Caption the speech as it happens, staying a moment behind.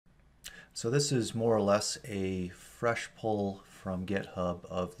So this is more or less a fresh pull from GitHub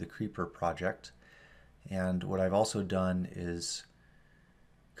of the Creeper project. And what I've also done is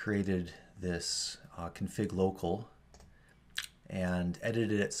created this config local and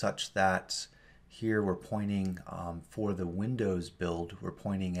edited it such that here we're pointing for the Windows build, we're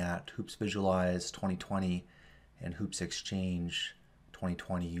pointing at Hoops Visualize 2020 and Hoops Exchange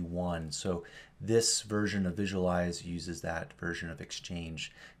 2020 U1. So this version of Visualize uses that version of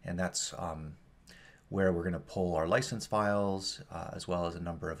Exchange, and that's where we're going to pull our license files as well as a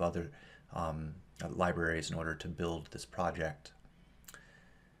number of other libraries in order to build this project.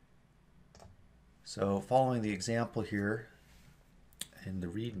 So following the example here in the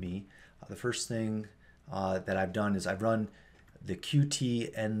README, the first thing that I've done is I've run the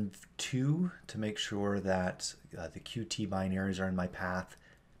Qt env2 to make sure that the Qt binaries are in my path.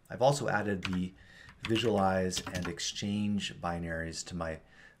 I've also added the visualize and exchange binaries to my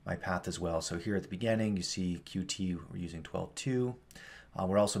path as well. So here at the beginning you see Qt, we're using 12.2.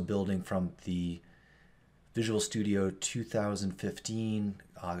 We're also building from the Visual Studio 2015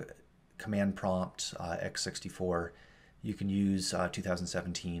 command prompt x64. You can use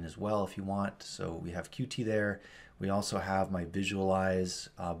 2017 as well if you want. So we have Qt there. We also have my visualize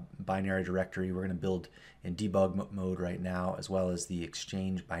binary directory. We're going to build in debug mode right now, as well as the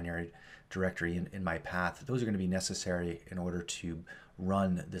exchange binary directory in my path. Those are going to be necessary in order to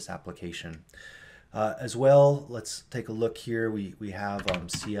run this application. As well, let's take a look here. We have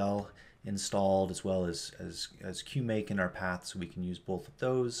CL installed as well as QMake in our path, so we can use both of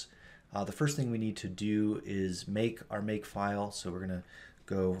those. The first thing we need to do is make our make file. So we're going to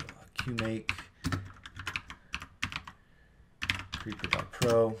go qmake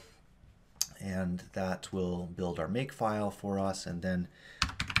creeper.pro, and that will build our make file for us, and then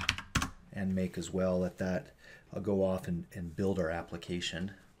make as well. Let that go off and build our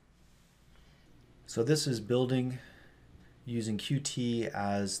application. So this is building using Qt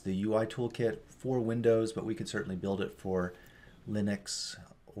as the UI toolkit for Windows, but we could certainly build it for Linux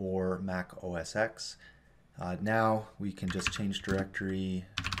or Mac OS X. Now we can just change directory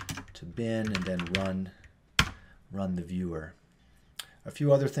to bin and then run the viewer. A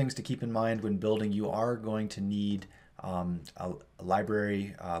few other things to keep in mind when building: you are going to need a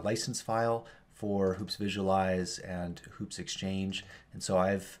library license file for Hoops Visualize and Hoops Exchange, and so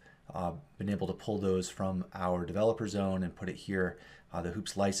I've been able to pull those from our developer zone and put it here. The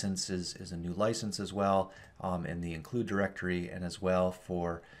Hoops license is a new license as well in the include directory, and as well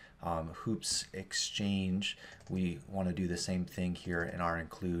for Hoops Exchange we want to do the same thing here in our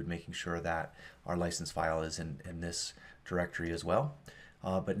include, making sure that our license file is in this directory as well.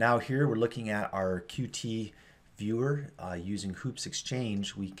 But now here we're looking at our Qt Viewer using Hoops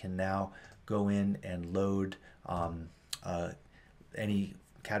Exchange. We can now go in and load any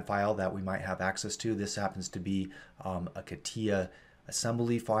CAD file that we might have access to. This happens to be a CATIA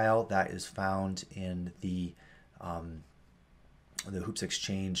assembly file that is found in the Hoops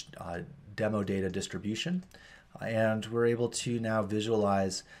Exchange demo data distribution, and we're able to now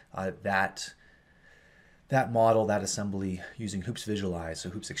visualize that model, that assembly, using Hoops Visualize. So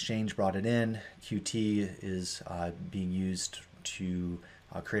Hoops Exchange brought it in. Qt is being used to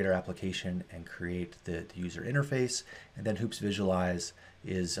create our application and create the user interface, and then Hoops Visualize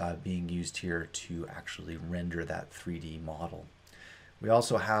is being used here to actually render that 3D model. We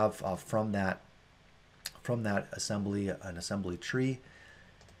also have from that assembly an assembly tree,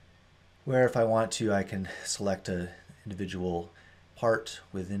 where if I want to, I can select an individual part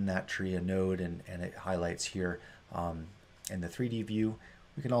within that tree, a node, and it highlights here in the 3D view.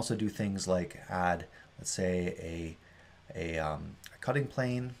 We can also do things like add, let's say, a cutting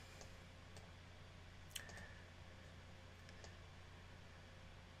plane,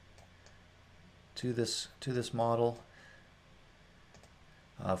 to this model.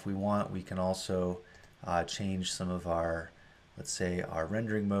 If we want, we can also change some of our, let's say, our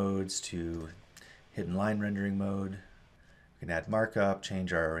rendering modes to hidden line rendering mode. We can add markup,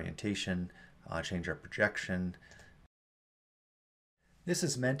 change our orientation, change our projection. This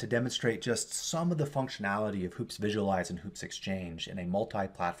is meant to demonstrate just some of the functionality of Hoops Visualize and Hoops Exchange in a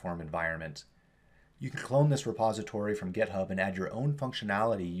multi-platform environment. You can clone this repository from GitHub and add your own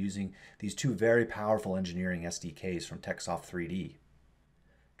functionality using these two very powerful engineering SDKs from TechSoft 3D.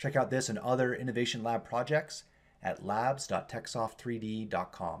 Check out this and other Innovation Lab projects at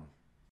labs.techsoft3d.com.